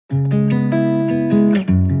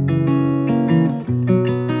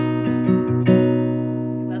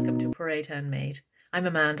Great Handmade. I'm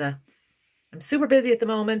Amanda. I'm super busy at the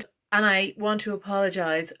moment and I want to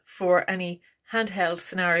apologise for any handheld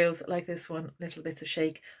scenarios like this one, little bits of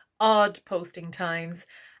shake, odd posting times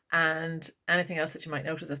and anything else that you might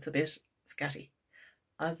notice that's a bit scatty.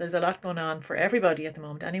 There's a lot going on for everybody at the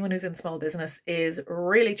moment. Anyone who's in small business is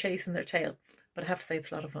really chasing their tail, but I have to say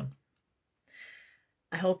it's a lot of fun.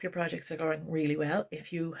 I hope your projects are going really well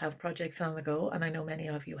if you have projects on the go, and I know many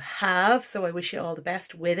of you have, so I wish you all the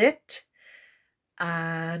best with it.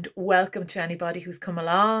 And welcome to anybody who's come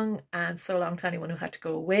along, and so long to anyone who had to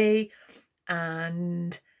go away.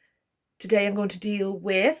 And today I'm going to deal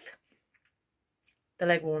with the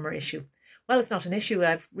leg warmer issue. Well, it's not an issue.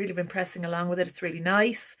 I've really been pressing along with it. It's really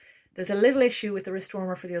nice. There's a little issue with the wrist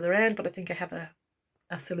warmer for the other end, but I think I have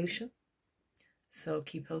a solution. So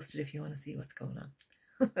keep posted if you want to see what's going on.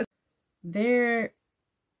 There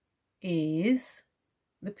is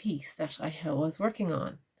the piece that I was working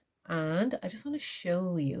on, and I just want to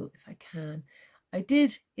show you if I can. I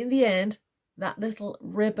did in the end that little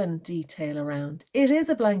ribbon detail around. It is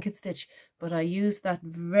a blanket stitch, but I used that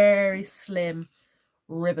very slim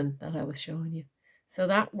ribbon that I was showing you, so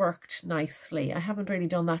that worked nicely. I haven't really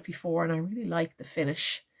done that before and I really like the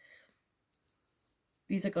finish.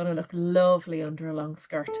 These are going to look lovely under a long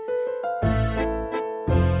skirt.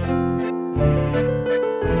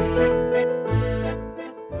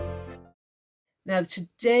 Now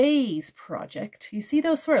today's project, you see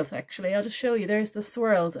those swirls? Actually, I'll just show you. There's the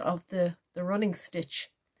swirls of the running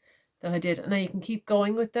stitch that I did. And now you can keep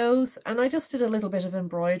going with those. And I just did a little bit of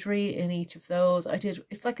embroidery in each of those.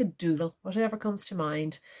 It's like a doodle, whatever comes to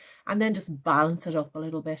mind. And then just balance it up a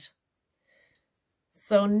little bit.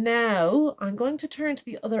 So now I'm going to turn to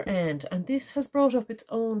the other end. And this has brought up its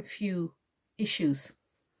own few issues.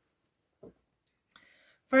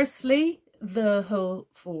 Firstly, the hole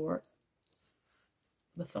for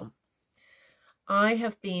the thumb.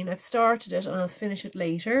 I've started it and I'll finish it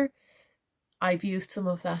later. I've used some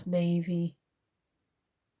of that navy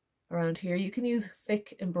around here. You can use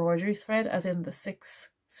thick embroidery thread, as in the 6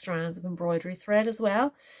 strands of embroidery thread as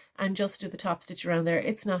well, and just do the top stitch around there.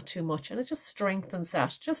 It's not too much and it just strengthens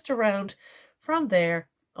that just around from there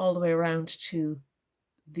all the way around to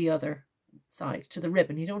the other side, to the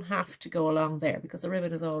ribbon. You don't have to go along there because the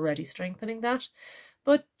ribbon is already strengthening that,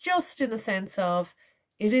 but just in the sense of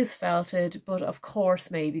it is felted, but of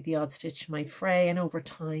course maybe the odd stitch might fray, and over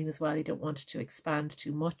time as well you don't want it to expand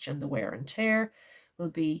too much and the wear and tear will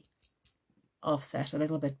be offset a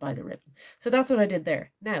little bit by the ribbon. So that's what I did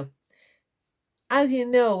there. Now, as you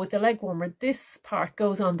know, with the leg warmer, this part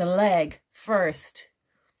goes on the leg first,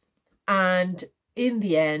 and in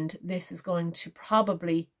the end this is going to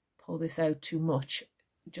probably pull this out too much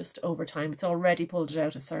just over time. It's already pulled it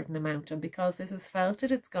out a certain amount, and because this is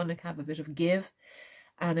felted it's going to have a bit of give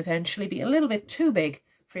and eventually be a little bit too big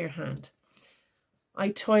for your hand. I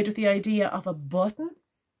toyed with the idea of a buttoning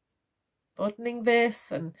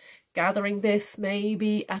this and gathering this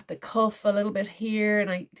maybe at the cuff a little bit here,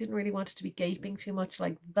 and I didn't really want it to be gaping too much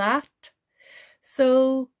like that.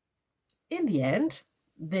 So in the end,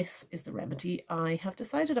 this is the remedy I have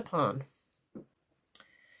decided upon.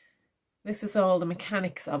 This is all the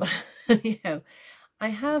mechanics of it. Anyhow, I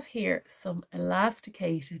have here some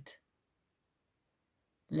elasticated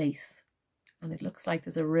lace, and it looks like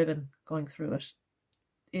there's a ribbon going through it.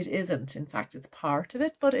 It isn't, in fact it's part of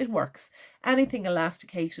it, but it works. Anything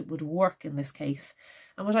elasticated would work in this case.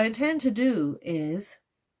 And what I intend to do is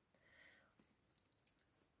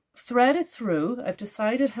thread it through. I've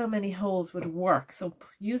decided how many holes would work, so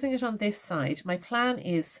using it on this side, my plan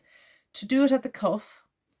is to do it at the cuff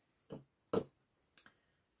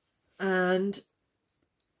and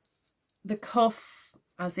the cuff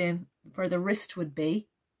as in where the wrist would be,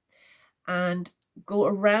 and go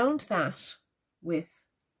around that with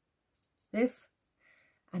this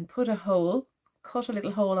and put a hole, cut a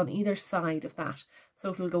little hole on either side of that,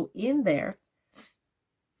 so it'll go in there,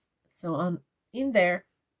 so on in there,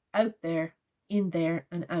 out there, in there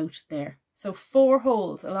and out there. So 4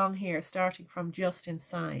 holes along here starting from just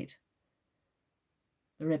inside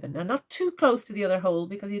the ribbon. Now not too close to the other hole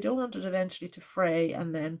because you don't want it eventually to fray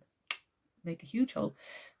and then make a huge hole.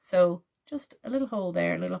 So just a little hole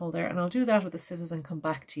there, a little hole there, and I'll do that with the scissors and come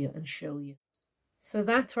back to you and show you. So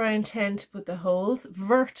that's where I intend to put the holes,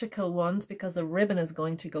 vertical ones, because the ribbon is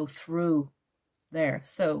going to go through there.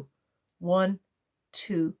 So 1,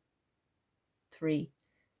 2, 3,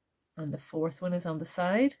 and the 4th one is on the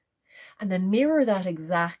side, and then mirror that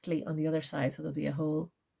exactly on the other side, so there'll be a hole.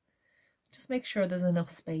 Just make sure there's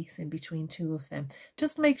enough space in between 2 of them.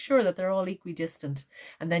 Just make sure that they're all equidistant,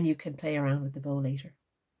 and then you can play around with the bow later.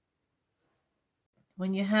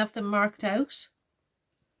 when you have them marked out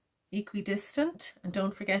equidistant, and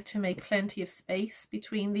don't forget to make plenty of space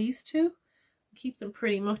between these two, keep them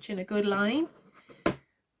pretty much in a good line,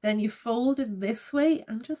 then you fold it this way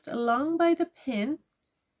and just along by the pin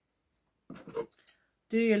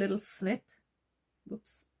do your little snip,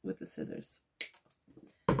 whoops, with the scissors.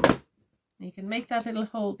 You can make that little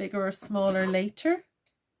hole bigger or smaller later,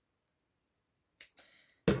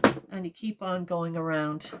 and you keep on going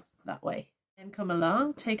around that way. Then come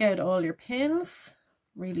along, take out all your pins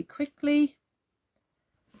really quickly.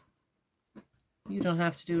 You don't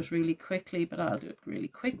have to do it really quickly, but I'll do it really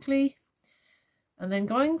quickly. And then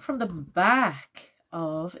going from the back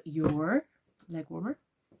of your leg warmer,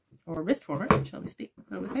 or wrist warmer, shall we speak,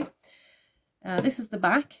 what do we say? This is the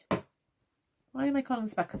back. Why am I calling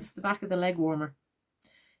this back? Because it's the back of the leg warmer.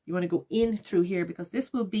 You want to go in through here because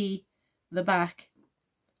this will be the back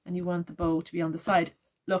and you want the bow to be on the side.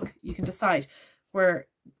 Look, you can decide where,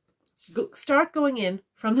 start going in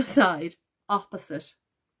from the side opposite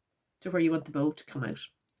to where you want the bow to come out.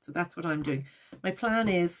 So that's what I'm doing. My plan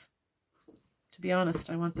is, to be honest,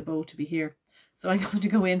 I want the bow to be here. So I'm going to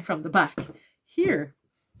go in from the back here.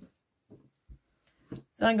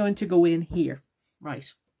 So I'm going to go in here, right.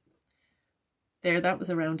 There, that was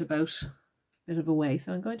a roundabout bit of a way.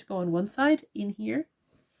 So I'm going to go on one side in here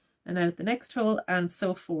and out the next hole and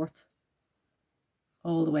so forth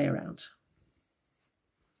all the way around.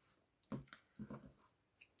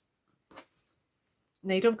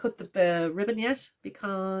 Now you don't cut the ribbon yet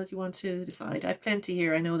because you want to decide. I have plenty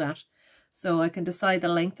here, I know that. So I can decide the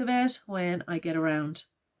length of it when I get around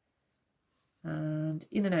and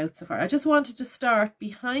in and out so far. I just wanted to start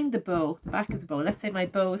behind the bow, the back of the bow. Let's say my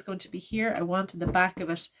bow is going to be here. I wanted the back of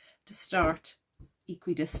it to start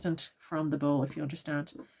equidistant from the bow, if you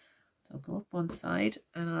understand. So I'll go up one side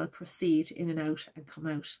and I'll proceed in and out and come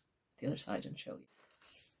out the other side and show you.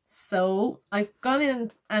 So I've gone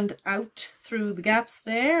in and out through the gaps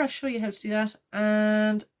there. I'll show you how to do that.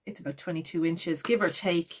 And it's about 22 inches, give or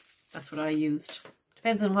take. That's what I used.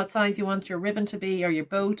 Depends on what size you want your ribbon to be or your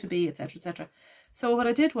bow to be, etc, etc. So what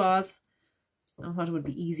I did was, and what would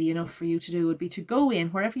be easy enough for you to do would be to go in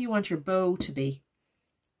wherever you want your bow to be.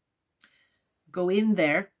 Go in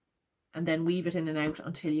there and then weave it in and out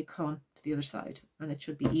until you come to the other side. And it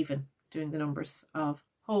should be even, doing the numbers of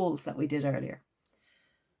holes that we did earlier.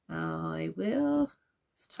 I will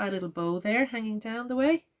just tie a little bow there hanging down the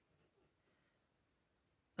way.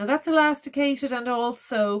 Now that's elasticated and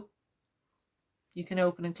also you can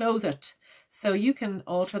open and close it. So you can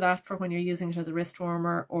alter that for when you're using it as a wrist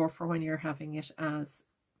warmer or for when you're having it as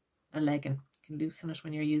a legging. You can loosen it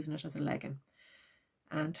when you're using it as a legging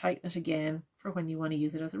and tighten it again for when you want to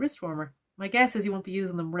use it as a wrist warmer. My guess is you won't be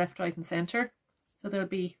using them left, right and centre. So they'll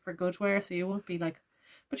be for good wear. So you won't be like,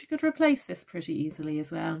 but you could replace this pretty easily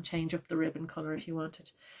as well and change up the ribbon colour if you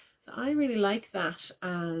wanted. So I really like that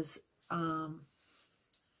as a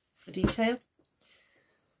detail.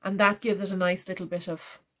 And that gives it a nice little bit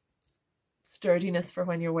of sturdiness for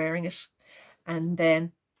when you're wearing it. And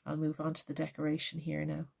then I'll move on to the decoration here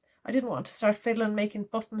now. I didn't want to start fiddling, making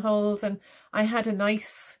buttonholes, and I had a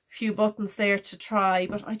nice few buttons there to try,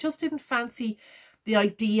 but I just didn't fancy the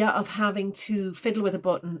idea of having to fiddle with a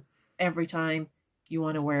button every time you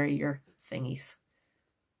want to wear your thingies.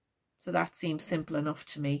 So that seems simple enough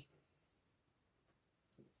to me.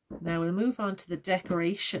 Now we'll move on to the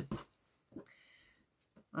decoration.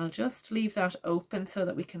 I'll just leave that open so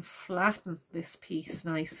that we can flatten this piece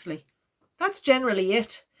nicely. That's generally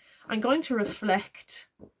it. I'm going to reflect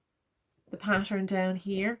the pattern down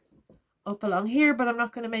here, up along here, but I'm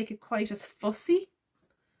not going to make it quite as fussy,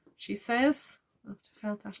 she says. I have to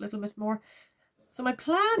felt that a little bit more. So my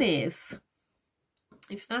plan is,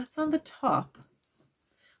 if that's on the top,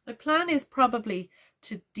 my plan is probably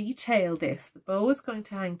to detail this. The bow is going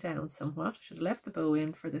to hang down somewhat. Should have left the bow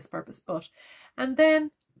in for this purpose, but, and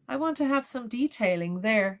then I want to have some detailing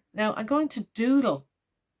there. Now I'm going to doodle.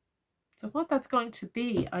 So what that's going to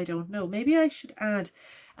be, I don't know. Maybe I should add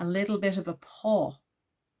a little bit of a paw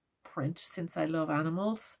print since I love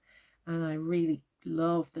animals and I really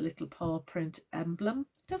love the little paw print emblem.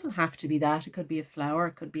 It doesn't have to be that. It could be a flower.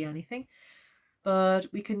 It could be anything. But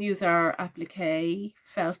we can use our applique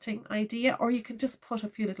felting idea, or you can just put a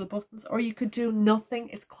few little buttons, or you could do nothing.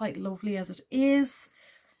 It's quite lovely as it is.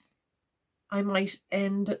 I might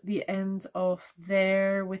end the ends off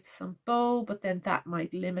there with some bow, but then that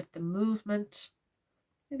might limit the movement.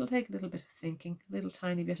 It'll take a little bit of thinking, a little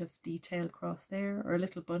tiny bit of detail across there, or a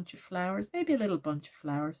little bunch of flowers, maybe a little bunch of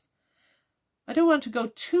flowers. I don't want to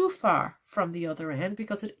go too far from the other end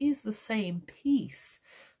because it is the same piece.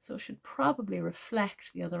 So it should probably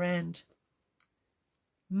reflect the other end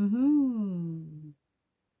I'm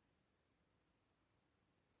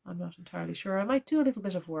not entirely sure. I might do a little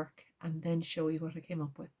bit of work and then show you what I came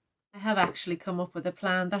up with. I have actually come up with a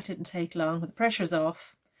plan. That didn't take long, but the pressure's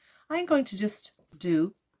off. I'm going to just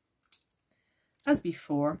do, as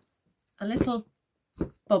before, a little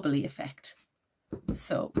bubbly effect.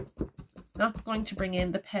 So, not going to bring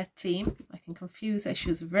in the pet theme. I can confuse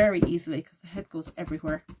issues very easily because the head goes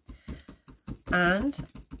everywhere. And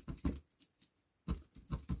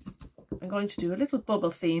I'm going to do a little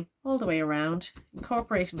bubble theme all the way around,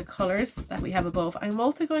 incorporating the colours that we have above. I'm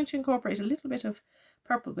also going to incorporate a little bit of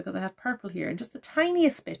purple because I have purple here, and just the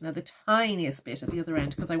tiniest bit, now the tiniest bit at the other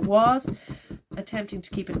end, because I was attempting to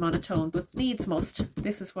keep it monotone, but needs must.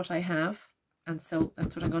 This is what I have, and so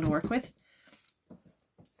that's what I'm going to work with.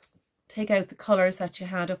 Take out the colours that you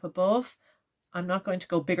had up above. I'm not going to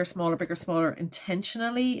go bigger, smaller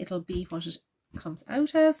intentionally. It'll be what it comes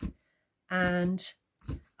out as, and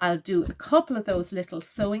I'll do a couple of those little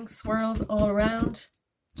sewing swirls all around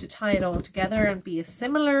to tie it all together and be a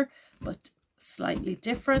similar but slightly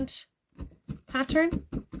different pattern.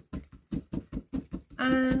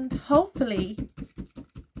 And hopefully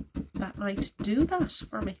that might do that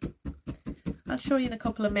for me. I'll show you in a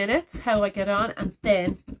couple of minutes how I get on, and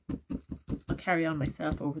then I'll carry on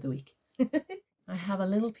myself over the week. I have a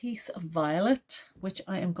little piece of violet which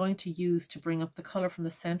I am going to use to bring up the colour from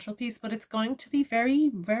the central piece, but it's going to be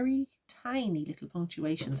very, very tiny little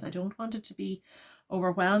punctuations. I don't want it to be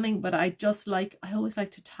overwhelming, but I always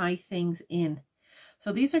like to tie things in.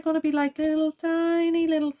 So these are going to be like little tiny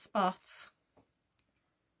little spots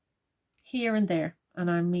here and there,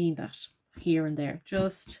 and I mean that, here and there,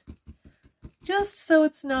 just so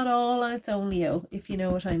it's not all on its own Leo, if you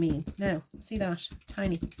know what I mean. Now, see that?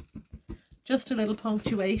 Tiny. Just a little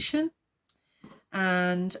punctuation,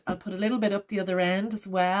 and I'll put a little bit up the other end as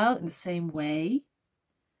well in the same way,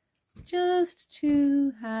 just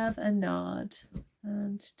to have a nod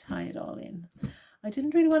and tie it all in. I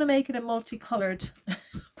didn't really want to make it a multicolored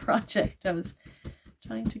project. I was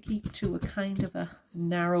trying to keep to a kind of a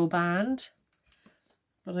narrow band,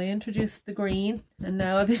 but I introduced the green, and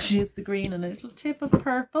now I've introduced the green and a little tip of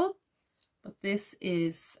purple, but this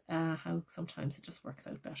is how sometimes it just works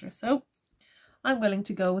out better. So I'm willing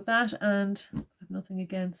to go with that, and I've nothing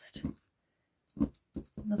against.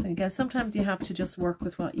 Sometimes you have to just work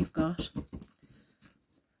with what you've got.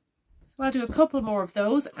 So I'll do a couple more of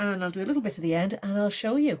those, and I'll do a little bit at the end, and I'll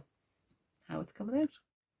show you how it's coming out.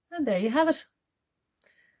 And there you have it.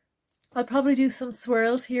 I'll probably do some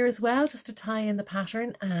swirls here as well, just to tie in the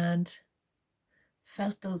pattern, and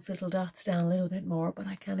felt those little dots down a little bit more, but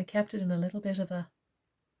I kind of kept it in a little bit of a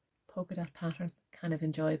polka dot pattern, kind of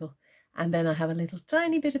enjoyable. And then I have a little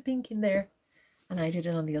tiny bit of pink in there, and I did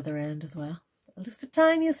it on the other end as well. Just the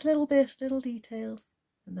tiniest little bit, little details,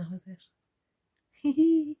 and that was it.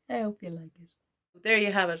 I hope you like it. There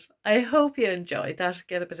you have it. I hope you enjoyed that.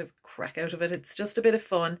 Get a bit of crack out of it. It's just a bit of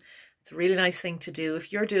fun. It's a really nice thing to do.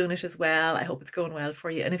 If you're doing it as well, I hope it's going well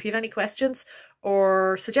for you. And if you have any questions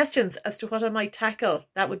or suggestions as to what I might tackle,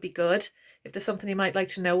 that would be good. If there's something you might like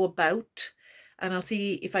to know about, and I'll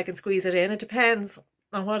see if I can squeeze it in. It depends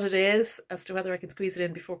on what it is as to whether I can squeeze it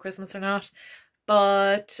in before Christmas or not.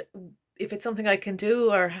 But if it's something I can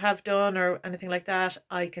do or have done or anything like that,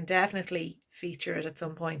 I can definitely feature it at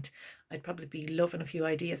some point. I'd probably be loving a few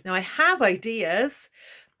ideas. Now I have ideas,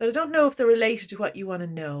 but I don't know if they're related to what you want to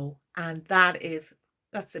know, and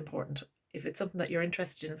that's important. If it's something that you're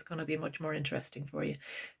interested in, it's going to be much more interesting for you.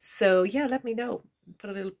 So yeah, let me know. Put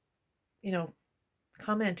a little,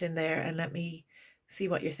 comment in there and let me see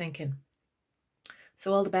what you're thinking.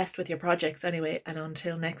 So all the best with your projects anyway, and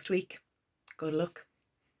until next week, good luck.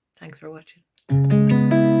 Thanks for watching.